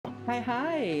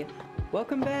Hi.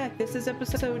 Welcome back. This is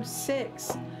episode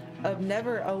 6 of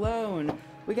Never Alone.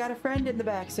 We got a friend in the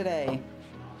back today.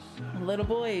 A little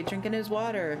boy drinking his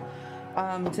water.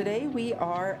 Today we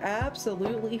are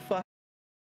absolutely fucking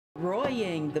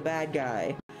destroying the bad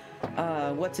guy.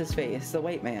 What's his face? The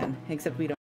white man. Except we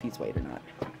don't know if he's white or not.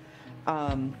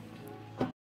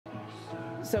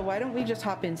 So why don't we just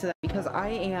hop into that, because I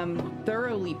am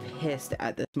thoroughly pissed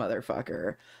at this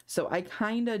motherfucker. So I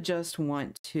kinda just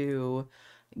want to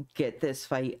get this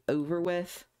fight over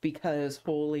with, because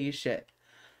holy shit.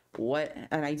 What?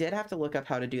 And I did have to look up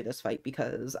how to do this fight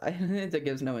because it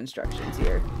gives no instructions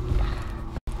here.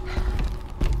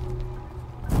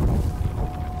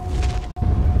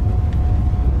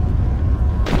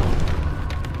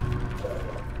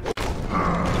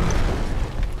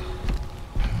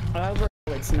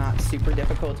 It's not super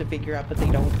difficult to figure out, but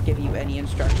they don't give you any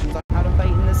instructions on how to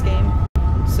fight in this game,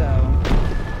 so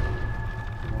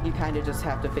you kind of just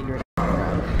have to figure it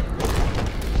out.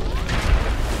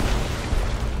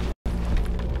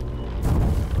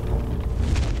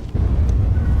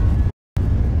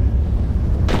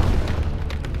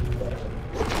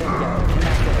 There we go, and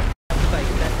that's it.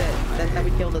 That's it. That's how we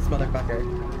kill this motherfucker.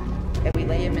 And we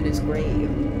lay him in his grave.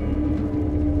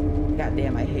 God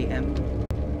damn, I hate him.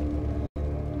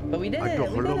 But we did it!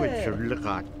 We did it!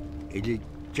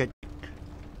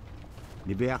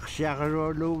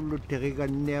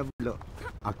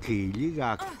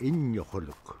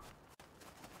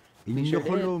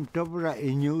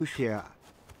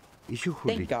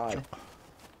 Thank God.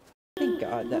 Thank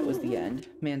God that was the end.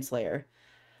 Manslayer.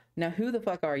 Now who the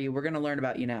fuck are you? We're gonna learn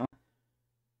about you now.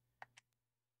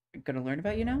 Gonna learn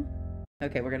about you now?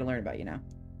 Okay, we're gonna learn about you now.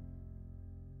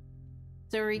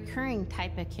 So a recurring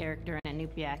type of character in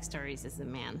Anupiak stories is the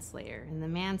manslayer. And the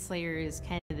manslayer is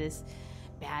kind of this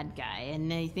bad guy.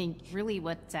 And I think really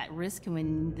what's at risk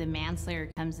when the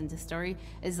manslayer comes into story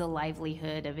is the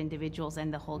livelihood of individuals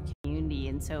and the whole community.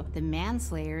 And so the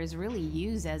manslayer is really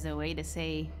used as a way to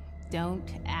say,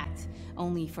 don't act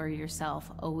only for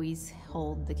yourself. Always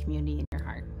hold the community in your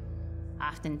heart.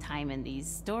 Oftentimes in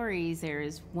these stories, there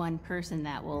is one person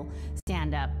that will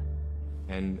stand up.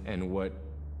 And what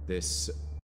this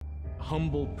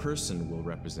humble person will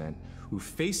represent, who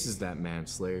faces that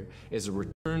manslayer, is a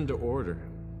return to order,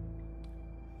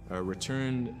 a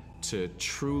return to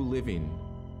true living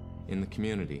in the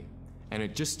community. And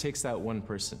it just takes that one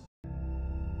person.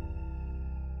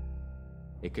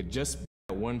 It could just be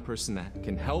that one person that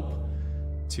can help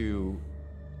to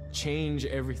change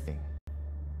everything.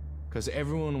 Because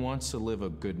everyone wants to live a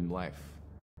good life.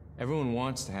 Everyone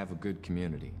wants to have a good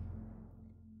community.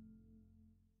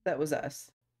 That was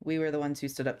us. We were the ones who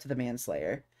stood up to the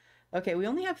manslayer. Okay, we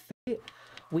only have 3.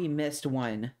 We missed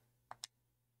one.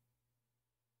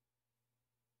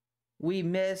 We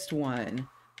missed one.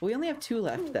 We only have 2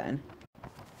 left then.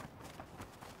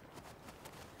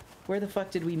 Where the fuck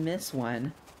did we miss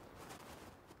one?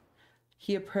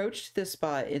 He approached the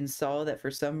spot and saw that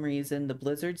for some reason the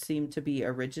blizzard seemed to be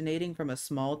originating from a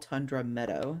small tundra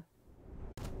meadow.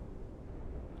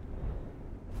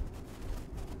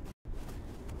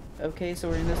 Okay, so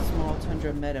we're in this small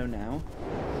tundra meadow now.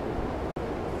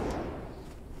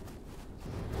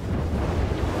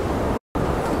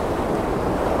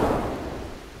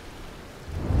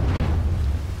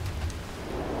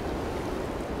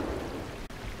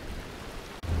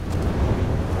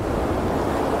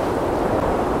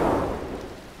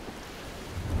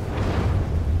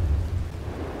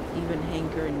 Even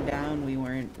hankering down, we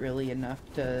weren't really enough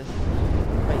to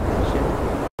fight that shit.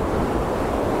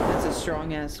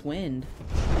 Strong-ass wind.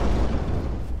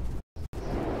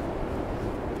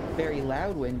 Very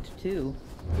loud wind, too.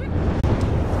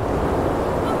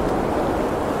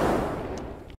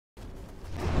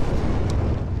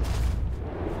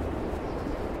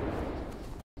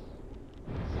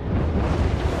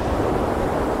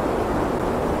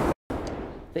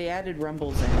 They added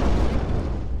rumbles in.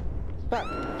 Fuck.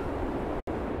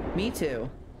 Me too.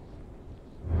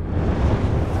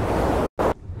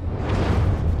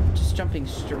 Jumping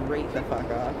straight the fuck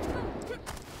off.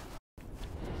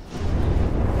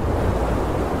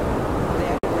 They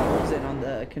have rumbles in on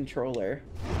the controller.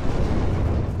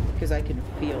 Because I can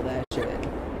feel that shit.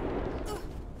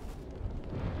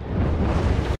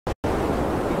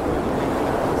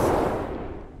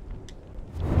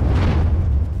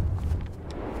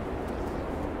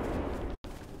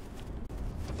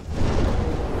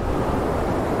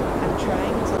 I'm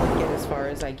trying to get as far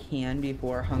as I can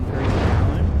before hunkering down.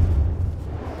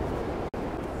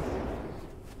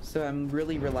 So I'm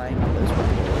really relying on those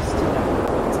rumbles to know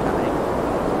what's coming.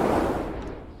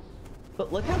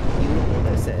 But look how beautiful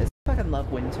this is. I fucking fucking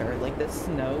love winter. Like, this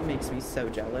snow makes me so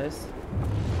jealous.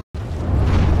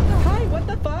 Hi, what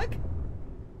the fuck?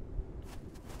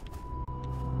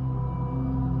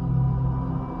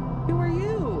 Who are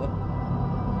you?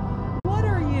 What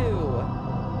are you?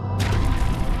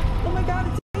 Oh my god,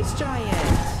 it's an ice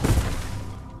giant!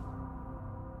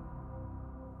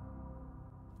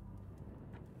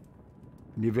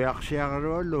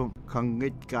 Niverksjarolum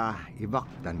kangit ka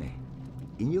ibaktane.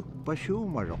 Inyuk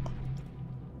pasumarok.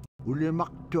 Ulemak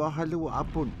tuahalu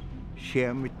apun.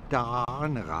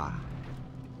 Siamittakanera.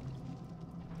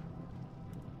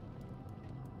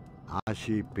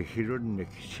 Asi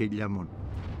pihirunnik silamun.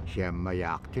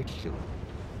 Siamayaaktillu.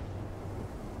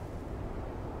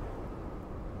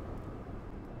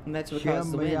 And that's what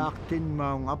caused the wind. Siamayaaktin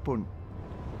maung apun.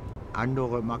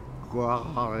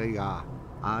 Anoremakkuakariga.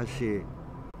 Asi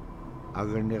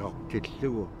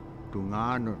aganiroktillugu.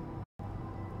 Tunganun.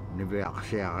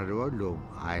 Niverksjarolum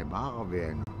ay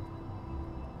makaviano.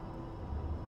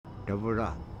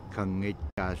 Davura kangit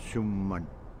ka summan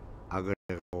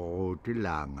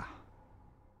aganiroktilanga.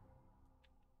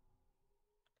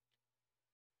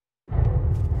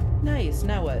 Nice,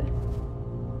 now what?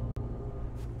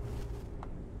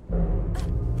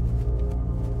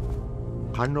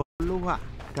 Kanolunga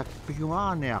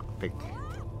takpingaaniakpik.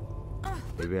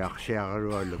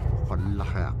 Niverksjarolum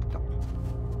kallakiaktak.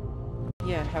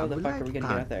 Yeah, how the fuck are we gonna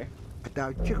get out there?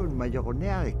 Atauchikun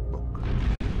majokonearikpok.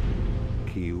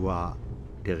 Kiwa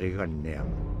diriganneam.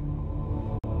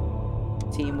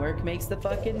 Teamwork makes the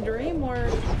fucking dream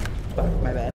work. Fuck,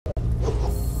 my bad.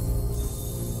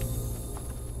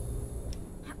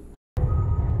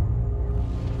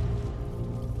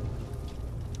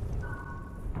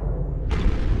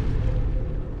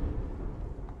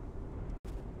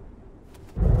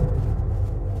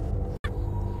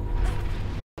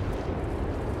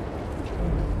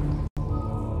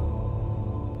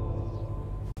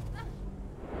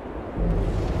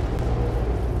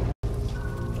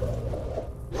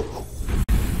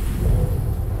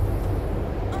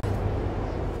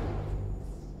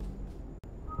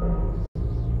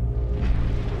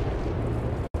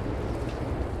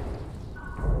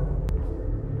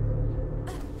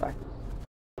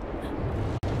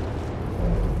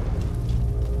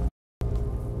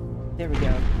 There we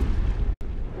go.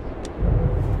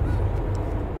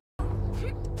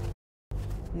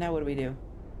 Now what do we do?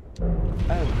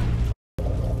 Oh.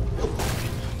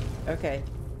 Okay.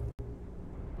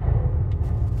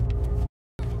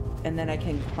 And then I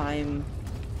can climb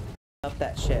up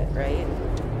that shit, right?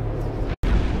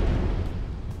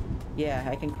 Yeah,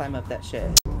 I can climb up that shit.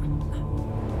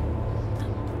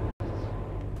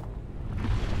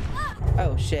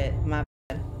 Oh shit, my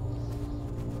bad.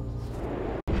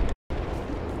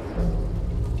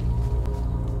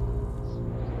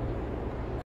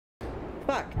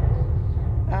 Fuck.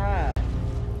 Ah.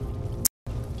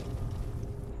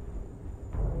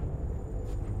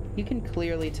 You can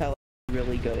clearly tell I'm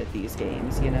really good at these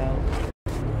games, you know?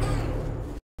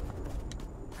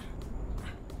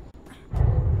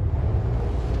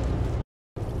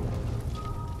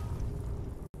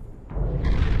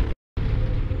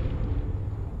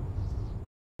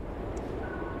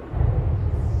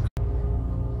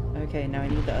 Okay, now I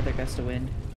need the other gust of wind.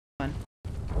 Come on.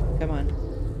 Come on.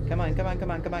 Come on, come on,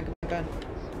 come on, come on, come on, come on.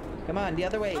 Come on, the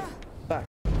other way. Fuck.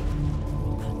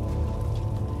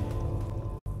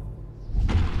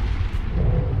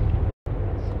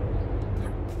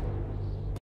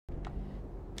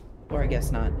 Or I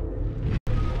guess not.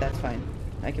 That's fine.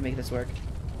 I can make this work.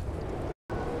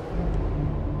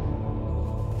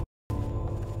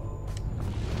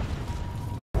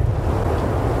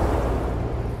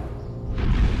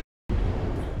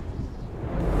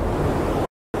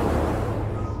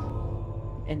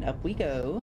 And up we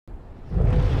go.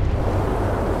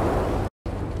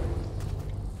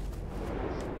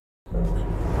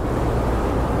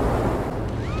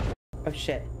 Oh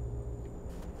shit.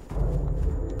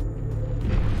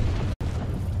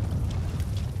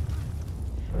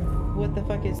 What the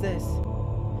fuck is this?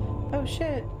 Oh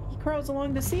shit, he crawls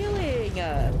along the ceiling!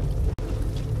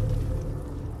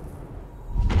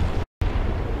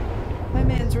 My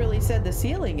man's really said the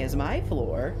ceiling is my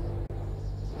floor.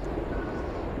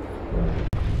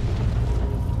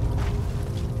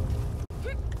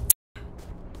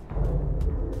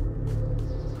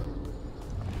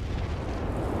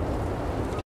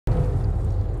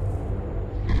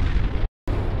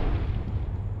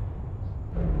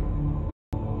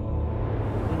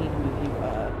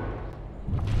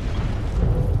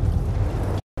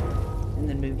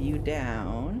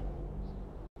 Down.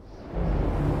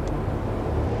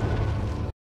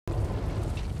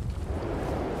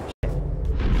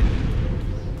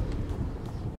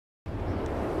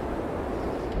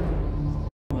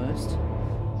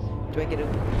 Do I get a...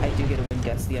 I do get a wind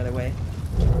gust the other way.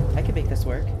 I can make this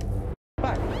work.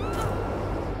 Fuck.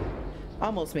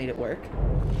 Almost made it work.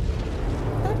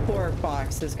 That poor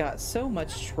fox has got so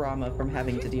much trauma from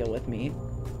having to deal with me.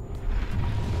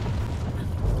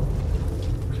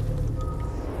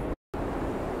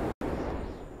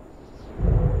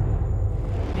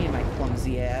 Me and my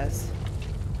clumsy ass.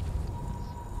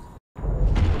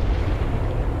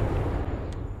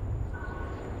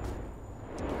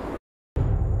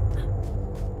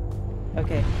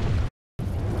 Okay.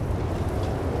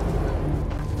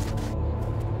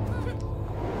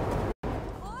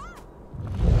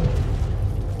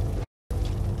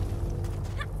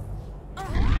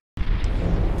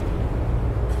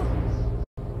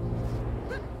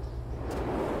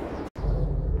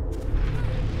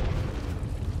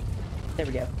 There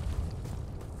we go.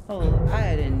 Oh,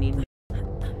 I didn't need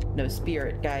no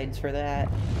spirit guides for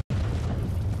that.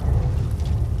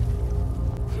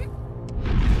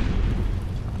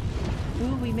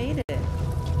 Ooh, we made it.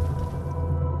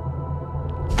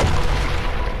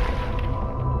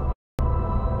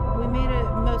 We made it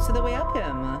most of the way up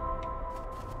him.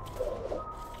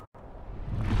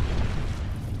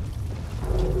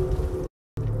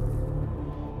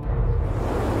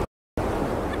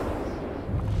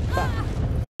 Fuck.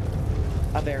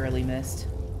 I barely missed.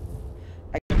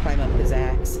 I can climb up his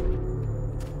axe.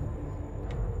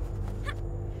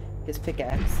 His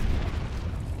pickaxe.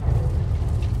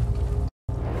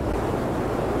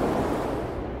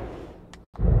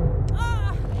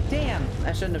 Damn!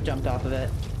 I shouldn't have jumped off of it.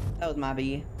 That was my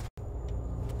B.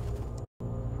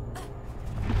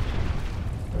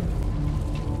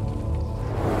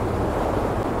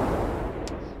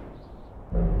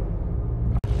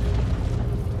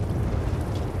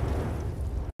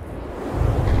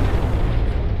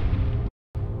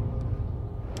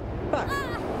 Fuck.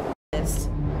 Missed.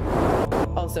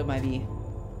 Also my B.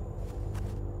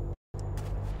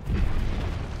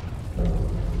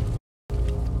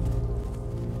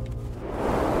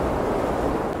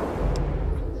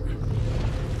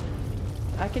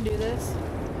 I can do this.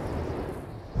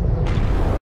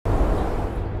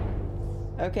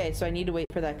 Okay, so I need to wait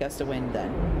for that gust of wind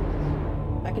then.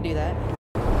 I can do that.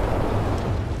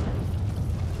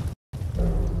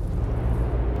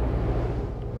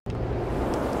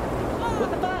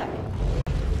 What the fuck?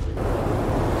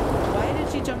 Why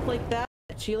did she jump like that?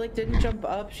 She like didn't jump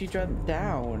up, she jumped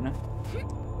down.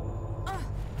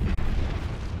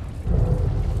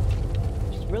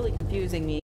 She's really confusing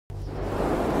me.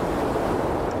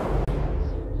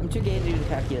 I'm too gay to do the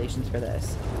calculations for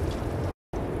this.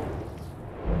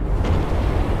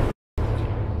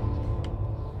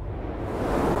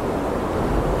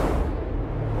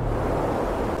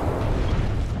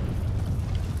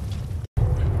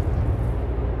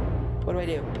 What do I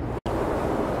do?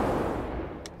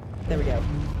 There we go.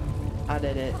 I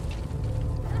did it.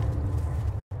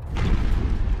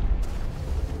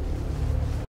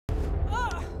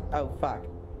 Oh, fuck.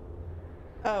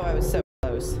 Oh, I was so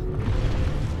close.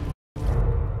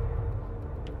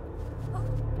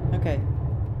 Okay.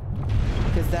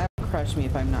 Because that will crush me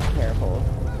if I'm not careful.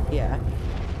 Yeah.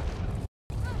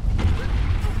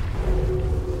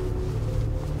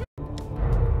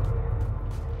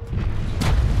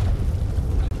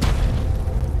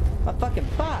 A fucking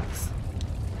fox!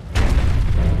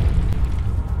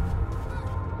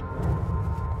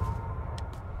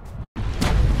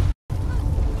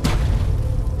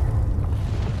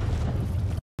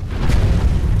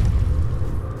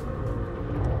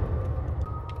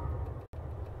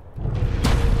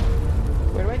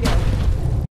 Where do I go?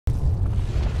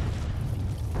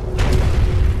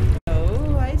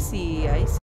 Oh, I see, I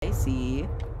see, I see.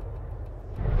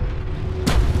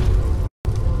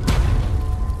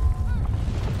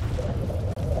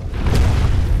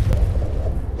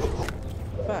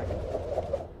 Fuck.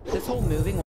 This whole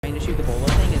moving while trying to shoot the bola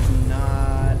thing is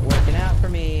not working out for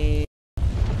me.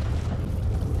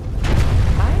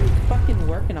 I'm fucking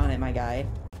working on it, my guy.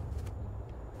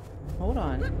 Hold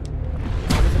on.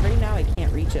 Because right now I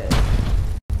can't reach it.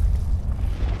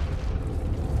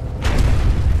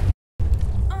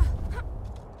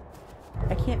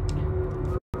 I can't...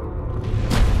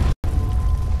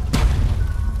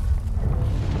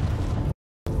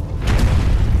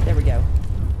 There we go.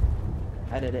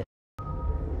 I did it.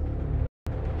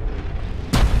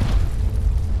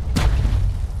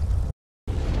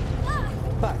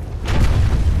 Fuck.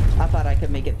 I thought I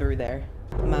could make it through there.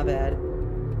 My bad.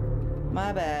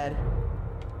 My bad.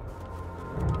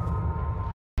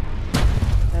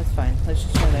 That's fine. Let's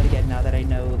just try that again now that I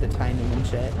know the timing and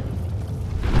shit.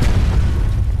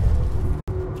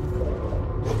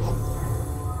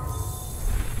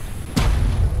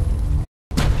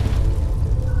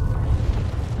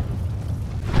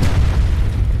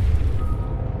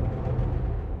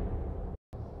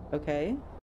 Okay.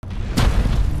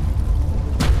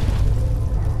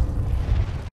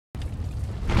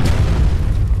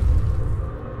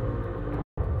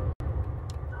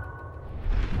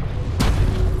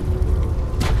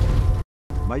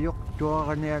 Mayok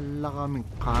tua ka niya kaming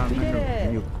kangan We did ng it.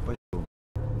 inyong paso.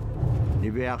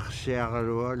 Nibiyak siya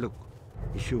kalwalok.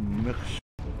 Isumix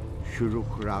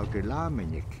suruk raw te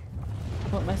lamenik.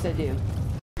 What must I do?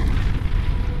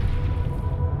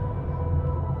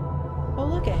 Oh,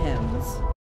 look at him.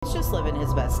 He's just living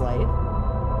his best life.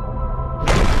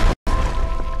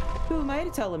 Who am I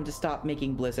to tell him to stop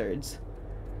making blizzards?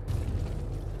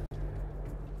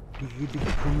 Tigilig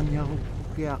ko niya ko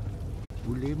kaya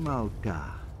uli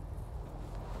mauta.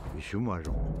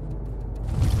 Isumaro.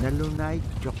 Nalunay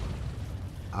chok.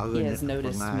 He has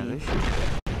noticed me.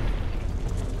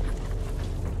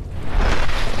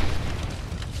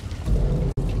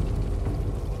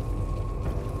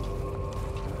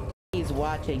 He's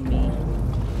watching me.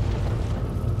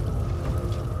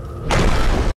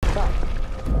 Fuck.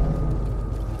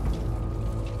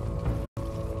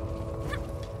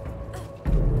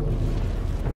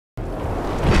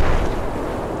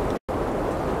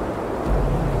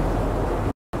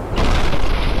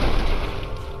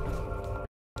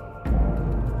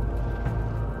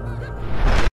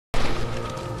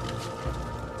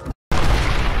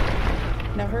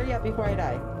 Now hurry up before I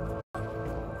die.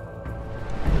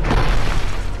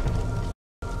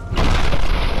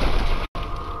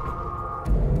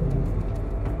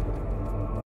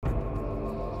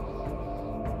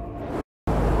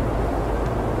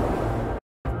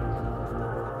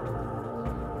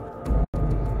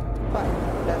 But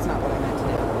that's not what I meant to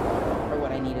do. Or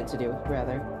what I needed to do,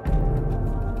 rather.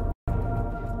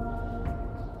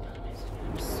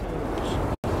 I'm so...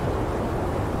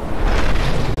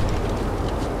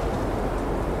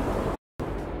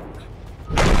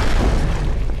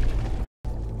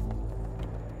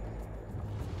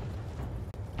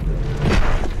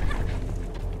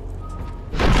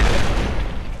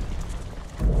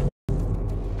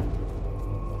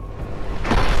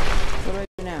 What do I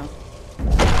do now?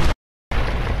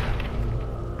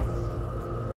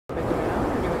 Do I go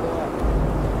down or do I go up?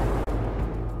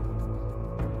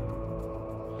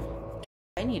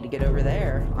 I need to get over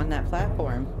there on that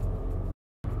platform.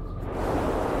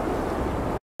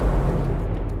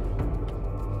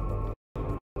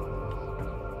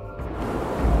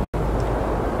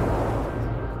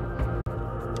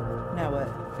 Now what?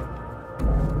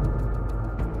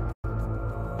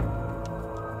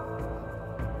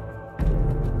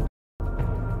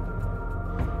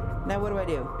 Now what do I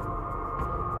do?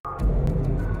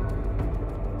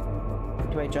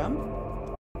 Do I jump?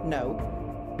 No.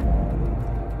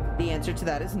 The answer to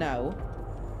that is no.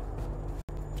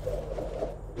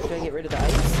 Do I get rid of the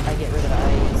ice? I get rid of the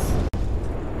ice.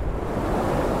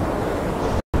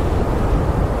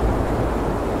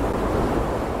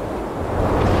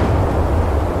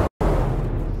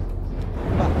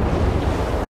 Fuck.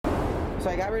 So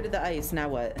I got rid of the ice, now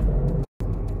what?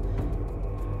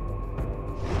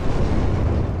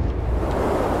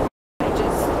 I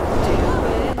just do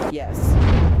it? Yes.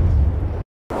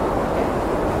 Okay.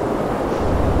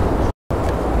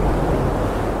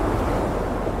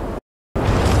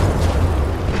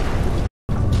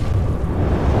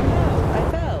 Oh no, I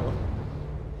fell.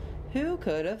 Who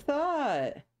could have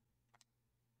thought?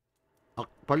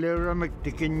 Akpalera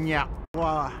magtikin niya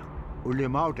kwa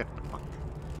ulimaw tekpak.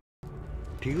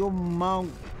 Tiyo maw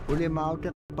ulimaw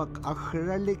tekpak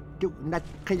akralik tuk nat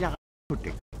kaya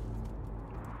kutik.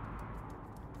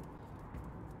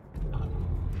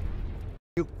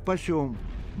 Yuk pasum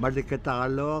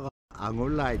malikatalo ang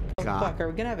ulay Oh, ka. fuck,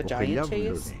 are we gonna have a giant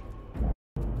chase?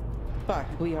 Fuck,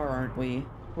 we are, aren't we?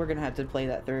 We're gonna have to play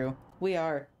that through. We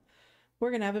are. We're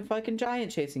gonna have a fucking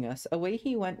giant chasing us. Away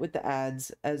he went with the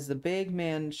ads as the big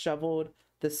man shoveled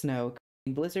the snow,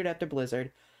 blizzard after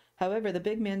blizzard. However, the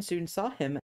big man soon saw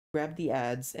him, grabbed the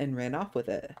ads, and ran off with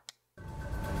it.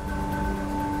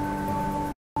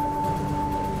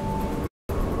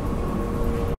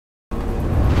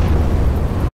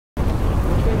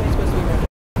 Which way am I supposed to be running?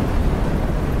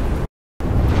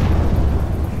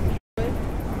 Way?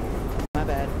 My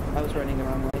bad. I was running the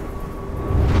wrong way.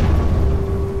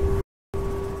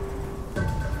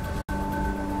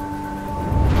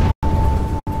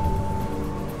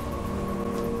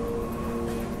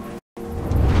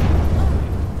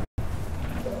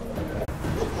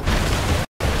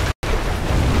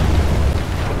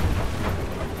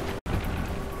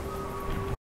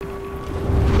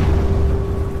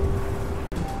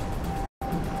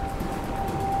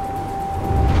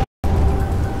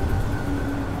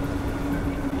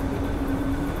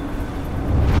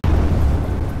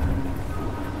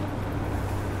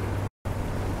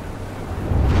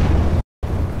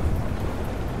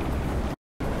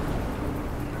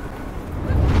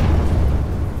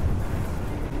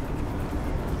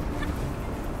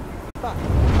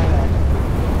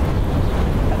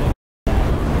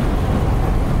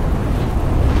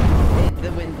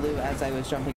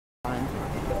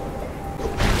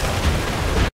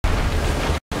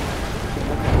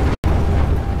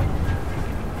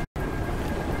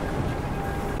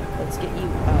 let's get you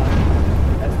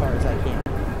as far as I can.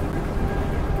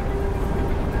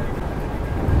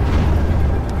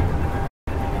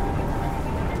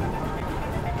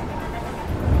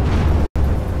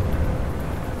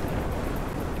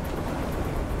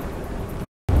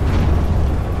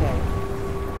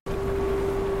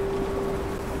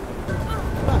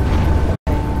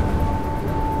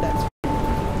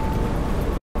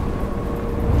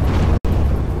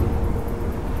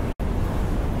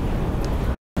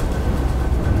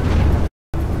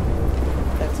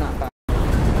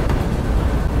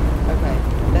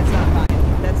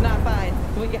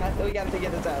 We gotta figure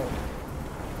this out.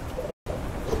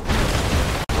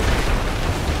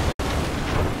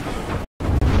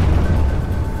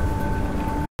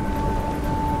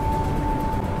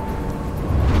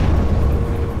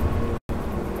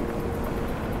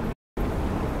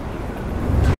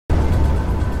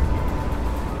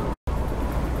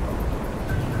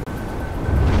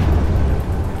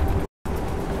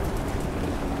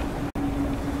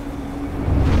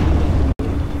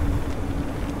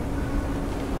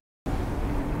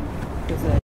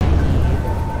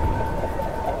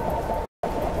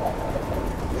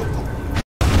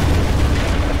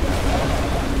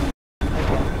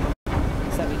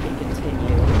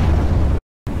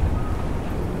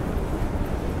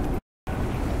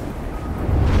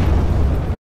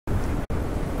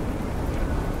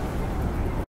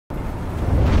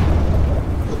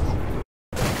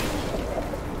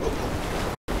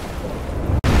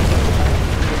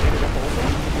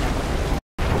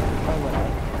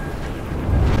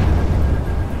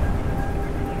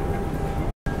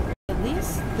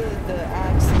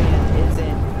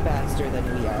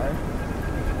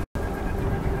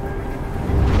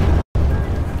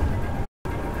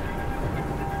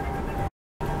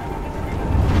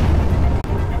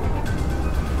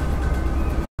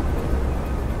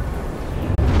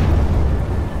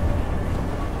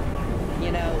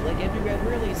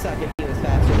 Suck if he was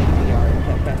faster than we are and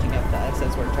kept catching up to us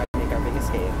as we're trying to make our big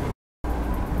escape.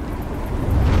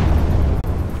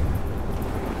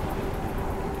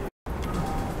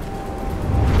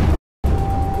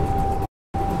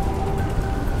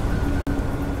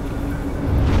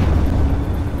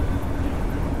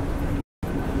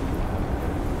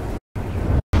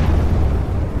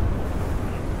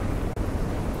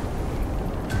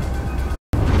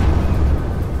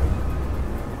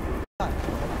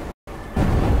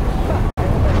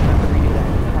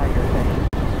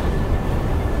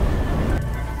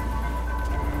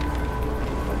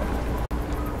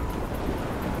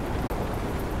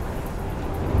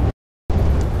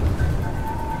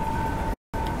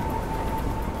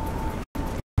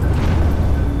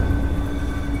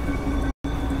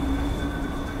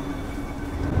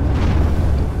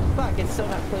 It's still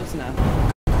not close enough.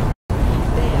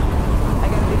 Damn. I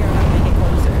gotta figure out how to make it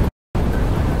closer.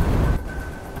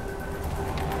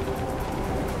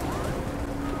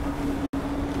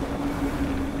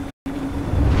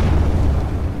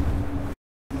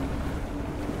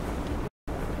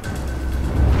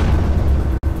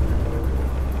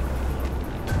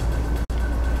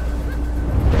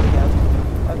 There we go.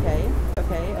 Okay.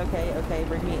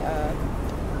 Bring me,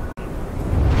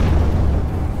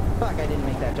 Fuck, I didn't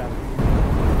make that jump.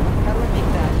 How do I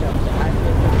make that jump? I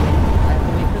have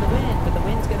to wait for the wind, but the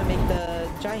wind's gonna make the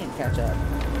giant catch up.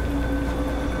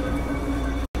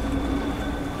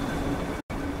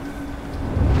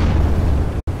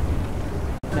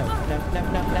 No,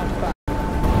 fuck.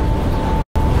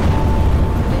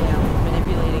 Damn,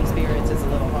 manipulating spirits is a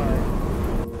little hard.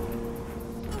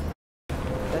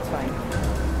 That's fine.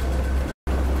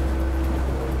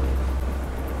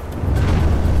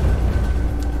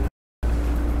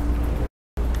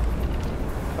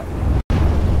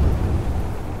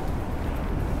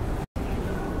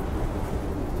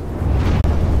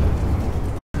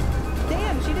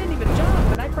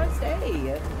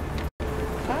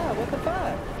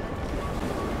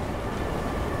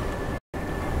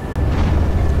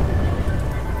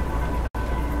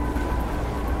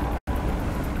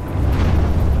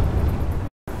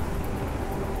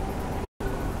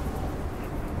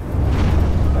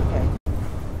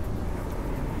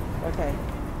 Okay.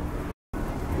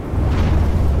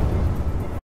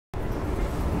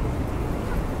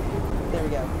 There we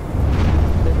go.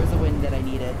 There was the wind that I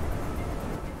needed.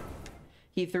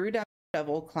 He threw down the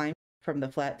shovel, climbed from the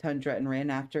flat tundra, and ran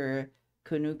after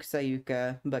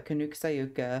Kunuksayuka, but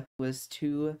Kunuksayuka was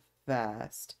too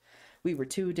fast. We were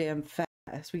too damn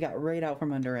fast. We got right out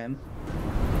from under him.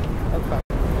 Oh, fuck.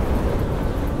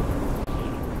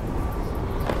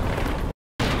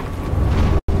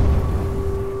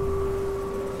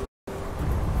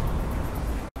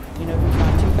 You know who's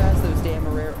not too fast? damn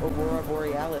Aurora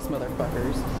Borealis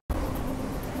motherfuckers.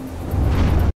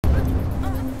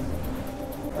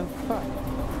 Oh, fuck.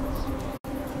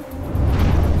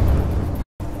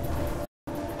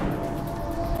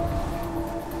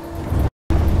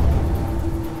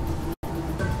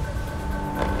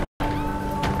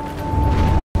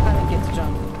 I didn't get to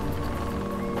jump.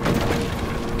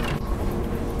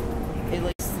 It,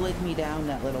 like, slid me down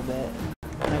that little bit.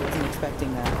 I wasn't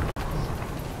expecting that.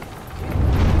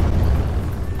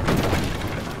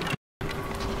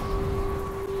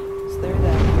 So there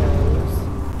that goes.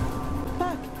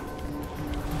 Fuck!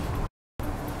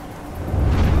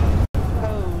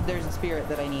 Oh, there's a spirit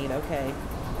that I need. Okay.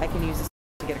 I can use this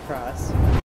to get across.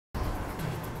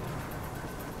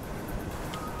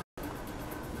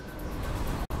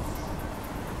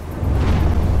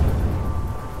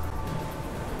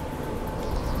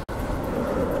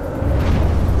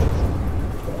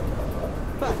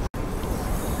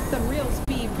 Some real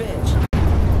speed, bitch.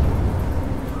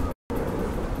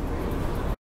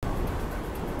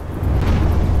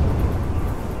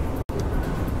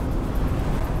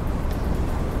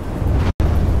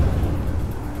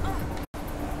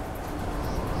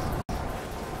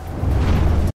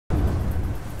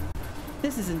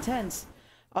 This is intense.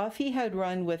 Off he had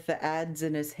run with the adze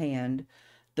in his hand.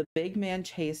 The big man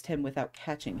chased him without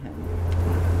catching him.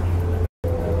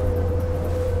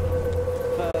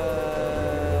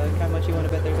 How much you want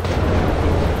to bet there's a picture out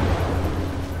here?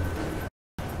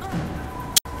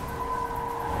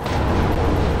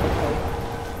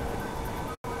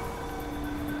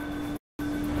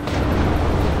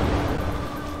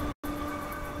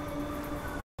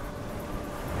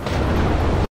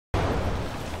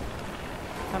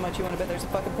 How much you want to bet there's a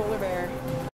fucking polar bear?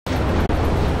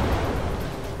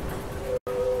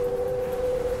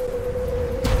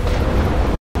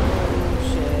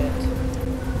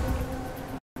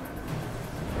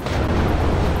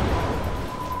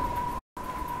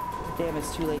 Damn,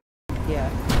 it's too late. Yeah.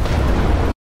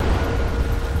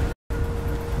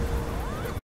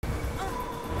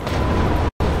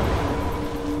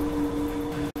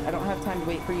 I don't have time to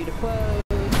wait for you to close.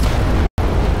 I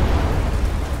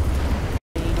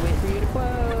need to wait for you to close. I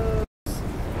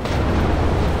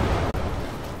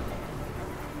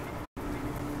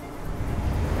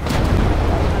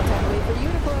don't have time to wait for you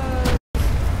to close.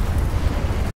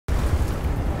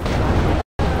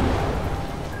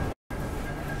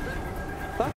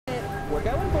 Fuck it. We're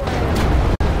going for it.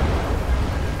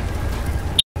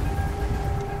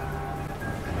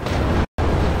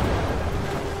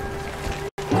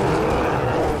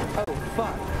 Oh,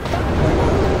 fuck.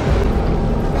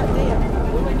 God damn.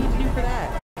 What do I need to do for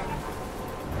that?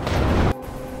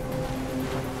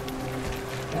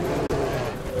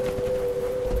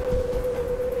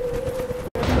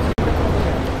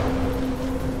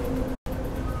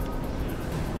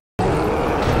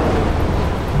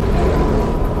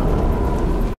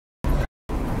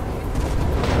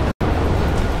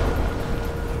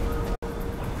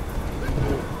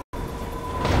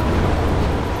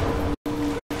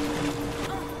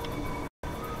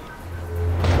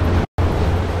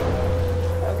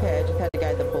 Okay, I just had to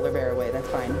guide the polar bear away. That's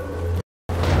fine.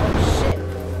 Oh, shit.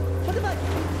 What the fuck?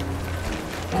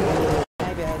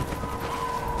 My bad.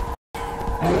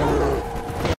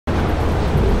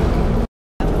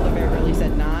 The polar bear really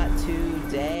said, not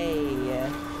today.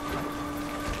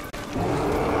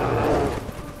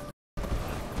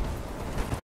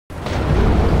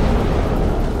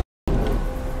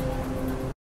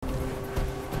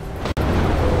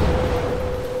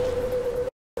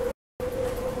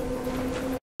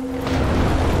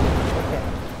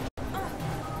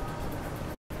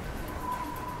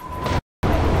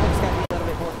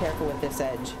 Careful with this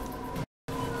edge.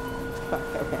 Fuck,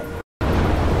 okay.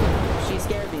 She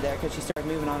scared me there because she started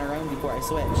moving on her own before I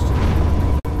switched.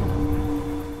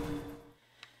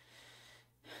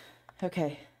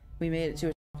 Okay, we made it to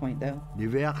a point though.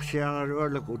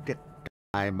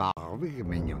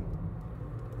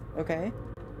 Okay.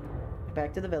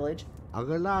 Back to the village.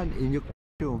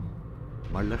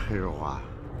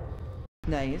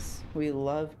 Nice. We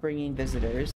love bringing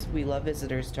visitors. We love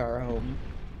visitors to our home.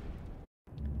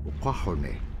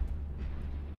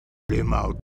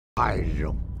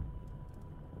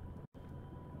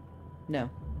 No.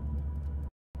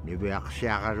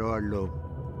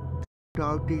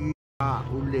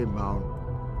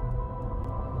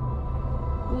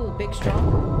 Ooh, big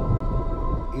strong.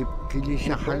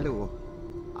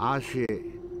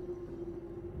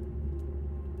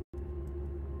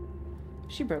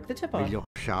 She broke the tip off.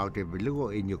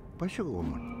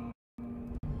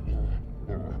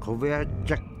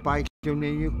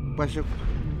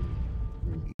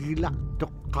 Tigla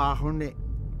tokkahone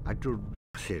atur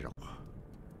sirok.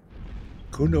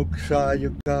 Kunok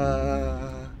sayo ka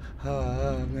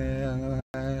hangea.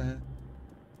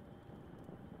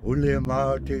 Ule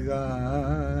mautiga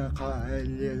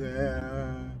kailega.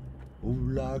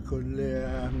 Ula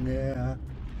kuleangea.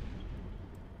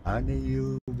 Ani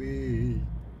yubi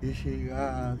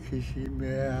isiga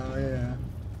kisimea.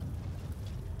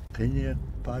 Kenya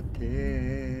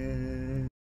pate.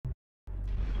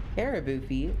 Caribou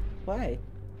feet? Why?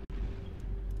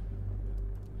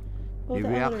 Oh, the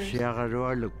Ibiak others. siya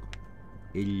karualuk.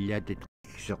 Ilyatit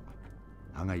kisok.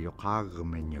 Ang ayokag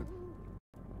menyod.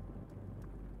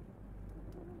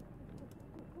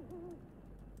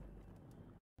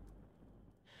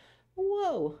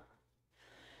 Whoa.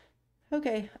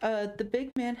 Okay, the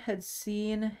big man had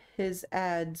seen his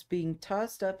ads being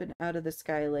tossed up and out of the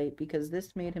skylight because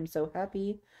this made him so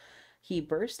happy. He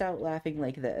burst out laughing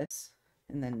like this.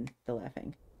 And then the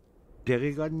laughing.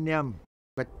 Terigan niyam.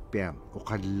 Patpiam.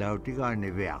 Ukadlaw tigan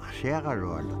ibiak siya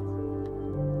karualuk.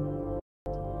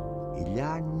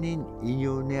 Ilanin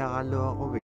inyo niya kalo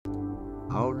ako bit.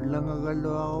 Out lang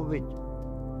agalo ako bit.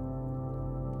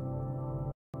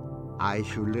 Ay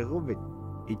suli ko bit.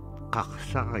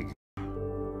 Itkaksak.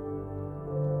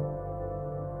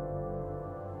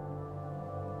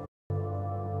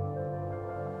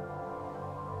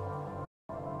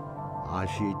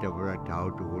 Asita berat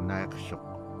tahu tu naik sok.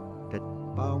 Tet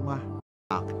pau nga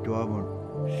aktua mo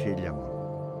sila mo.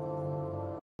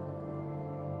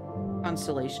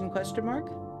 Constellation question mark?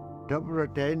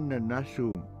 Tabraten na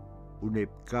nasum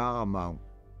unip karamang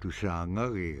tu sa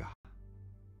ngariga.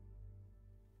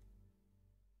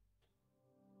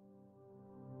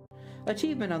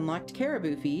 Achievement unlocked,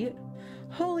 caribou feet.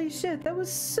 Holy shit, that was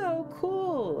so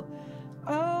cool.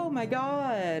 Oh my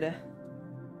god.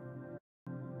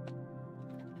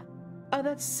 Oh,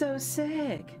 that's so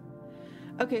sick.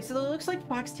 Okay, so it looks like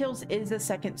Foxtails is a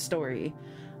second story.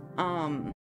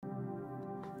 So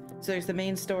there's the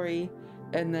main story,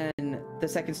 and then the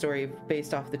second story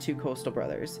based off the two Coastal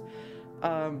brothers.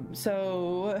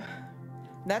 So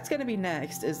that's gonna be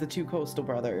next, is the two Coastal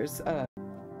brothers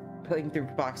playing through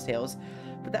Foxtails.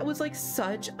 But that was like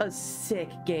such a sick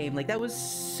game. Like that was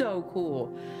so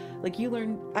cool. Like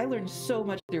I learned so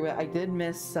much through it. I did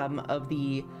miss some of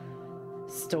the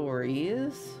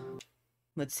stories.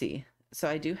 Let's see. So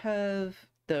I do have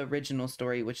the original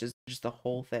story, which is just the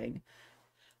whole thing.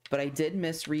 But I did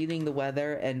miss reading the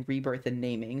weather and rebirth and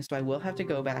naming, so I will have to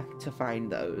go back to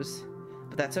find those.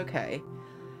 But that's okay.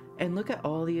 And look at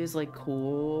all these like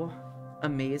cool,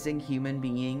 amazing human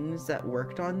beings that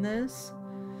worked on this.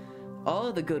 All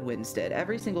of the Goodwins did.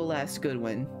 Every single last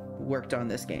Goodwin worked on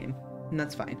this game. And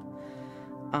that's fine.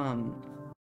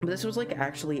 This was like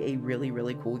actually a really,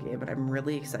 really cool game, and I'm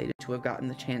really excited to have gotten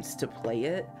the chance to play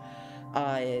it.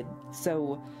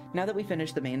 So now that we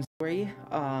finished the main story,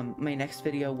 my next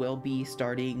video will be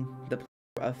starting the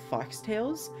playthrough of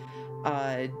Foxtails.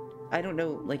 I don't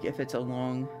know like if it's a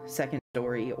long second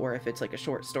story or if it's like a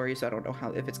short story, so I don't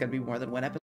know if it's gonna be more than one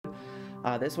episode.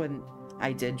 This one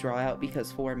I did draw out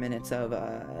because 4 minutes of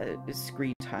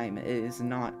screen time is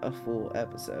not a full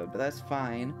episode, but that's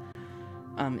fine.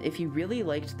 If you really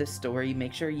liked this story,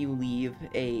 make sure you leave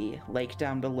a like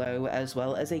down below as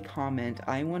well as a comment.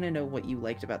 I want to know what you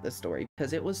liked about this story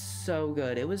because it was so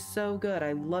good. It was so good.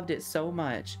 I loved it so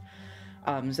much.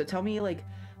 So tell me like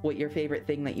what your favorite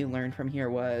thing that you learned from here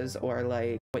was, or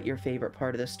like what your favorite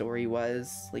part of the story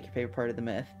was, like your favorite part of the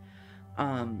myth.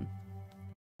 And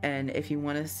if you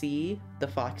want to see the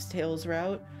Foxtails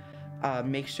route,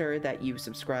 make sure that you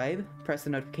subscribe, press the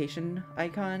notification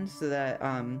icon so that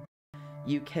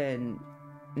you can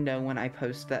know when I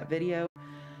post that video,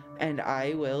 and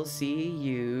I will see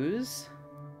yous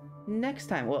next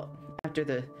time. Well,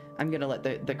 after I'm gonna let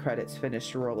the credits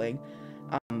finish rolling,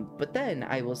 but then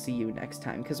I will see you next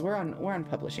time because we're on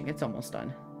publishing. It's almost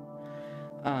done.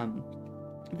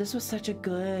 This was such a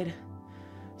good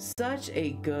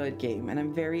game, and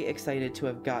I'm very excited to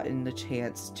have gotten the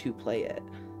chance to play it.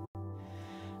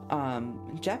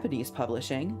 Japanese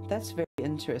publishing, that's very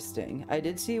interesting. I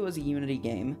did see it was a Unity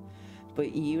game,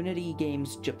 but Unity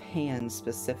Games Japan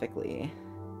specifically.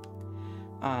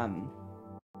 That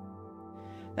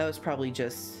was probably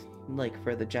just like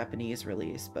for the Japanese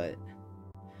release, but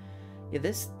yeah,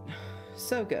 this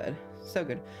so good,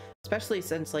 especially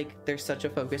since like there's such a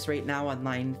focus right now on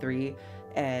Line 3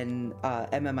 and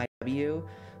MMIW.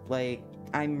 Like,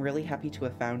 I'm really happy to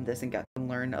have found this and got to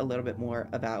learn a little bit more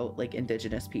about like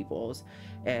indigenous peoples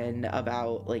and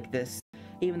about like this,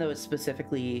 even though it's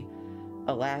specifically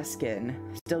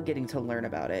Alaskan, still getting to learn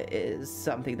about it is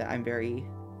something that I'm very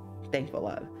thankful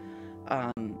of.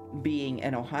 Being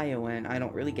an Ohioan, I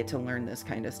don't really get to learn this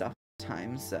kind of stuff all the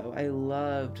time, so I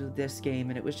loved this game,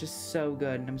 and it was just so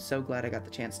good, and I'm so glad I got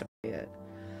the chance to play it.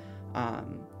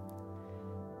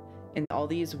 And all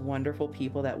these wonderful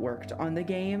people that worked on the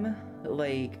game,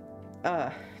 like,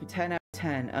 10 out of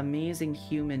 10, amazing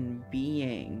human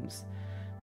beings.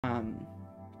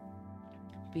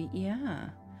 But yeah.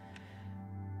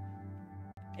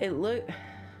 It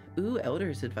ooh,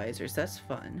 Elders Advisors, that's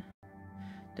fun.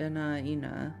 Then,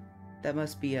 that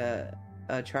must be a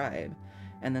tribe.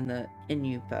 And then the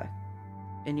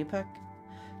Inupiaq?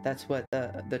 That's what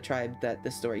the tribe that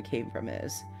the story came from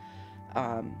is.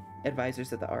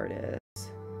 Advisors of the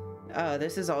artists. Oh,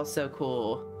 this is all so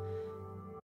cool.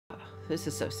 Oh, this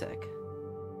is so sick.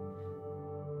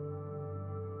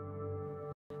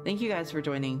 Thank you guys for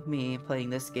joining me playing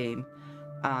this game.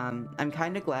 I'm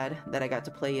kind of glad that I got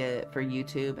to play it for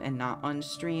YouTube and not on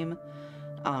stream,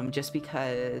 just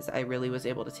because I really was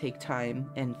able to take time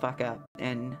and fuck up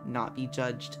and not be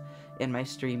judged in my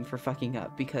stream for fucking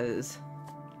up, because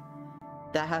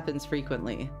that happens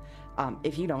frequently.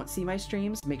 If you don't see my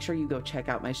streams, make sure you go check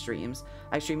out my streams.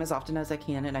 I stream as often as I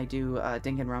can, and I do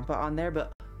Danganronpa on there,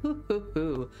 but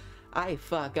I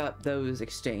fuck up those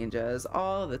exchanges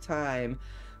all the time.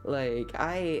 Like,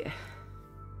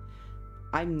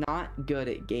 I'm not good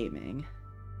at gaming.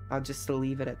 I'll just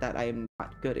leave it at that. I am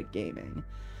not good at gaming.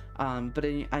 But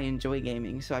I enjoy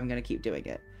gaming, so I'm gonna keep doing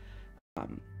it. But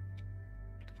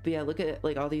yeah, look at,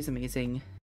 like, all these amazing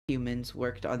humans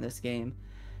worked on this game,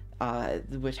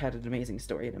 which had an amazing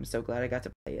story, and I'm so glad I got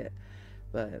to play it.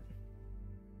 But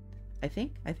I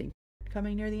think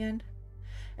coming near the end,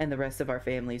 and the rest of our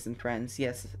families and friends.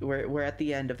 Yes, we're at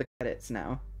the end of the credits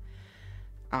now.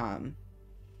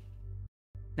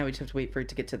 Now we just have to wait for it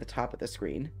to get to the top of the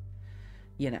screen,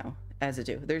 you know, as it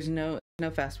do. There's no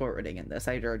fast forwarding in this.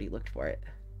 I'd already looked for it.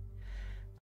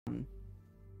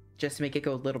 Just to make it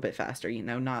go a little bit faster, you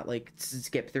know, not like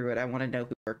skip through it. I want to know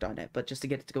who worked on it, but just to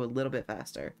get it to go a little bit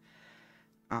faster.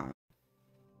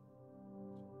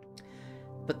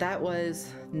 But that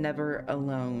was Never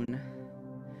Alone.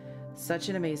 Such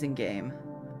an amazing game.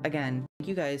 Again, thank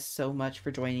you guys so much for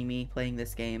joining me playing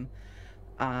this game.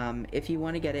 If you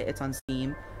want to get it, it's on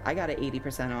Steam. I got it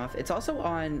 80% off. It's also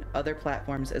on other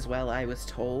platforms as well, I was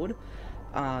told,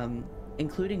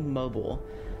 including mobile.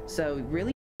 So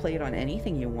really play it on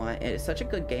anything you want. It's such a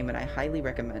good game, and I highly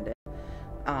recommend it.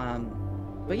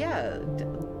 But yeah,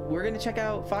 we're gonna check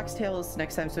out Foxtails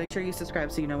next time, so make sure you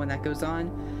subscribe so you know when that goes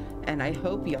on. And I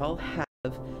hope y'all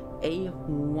have a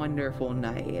wonderful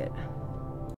night.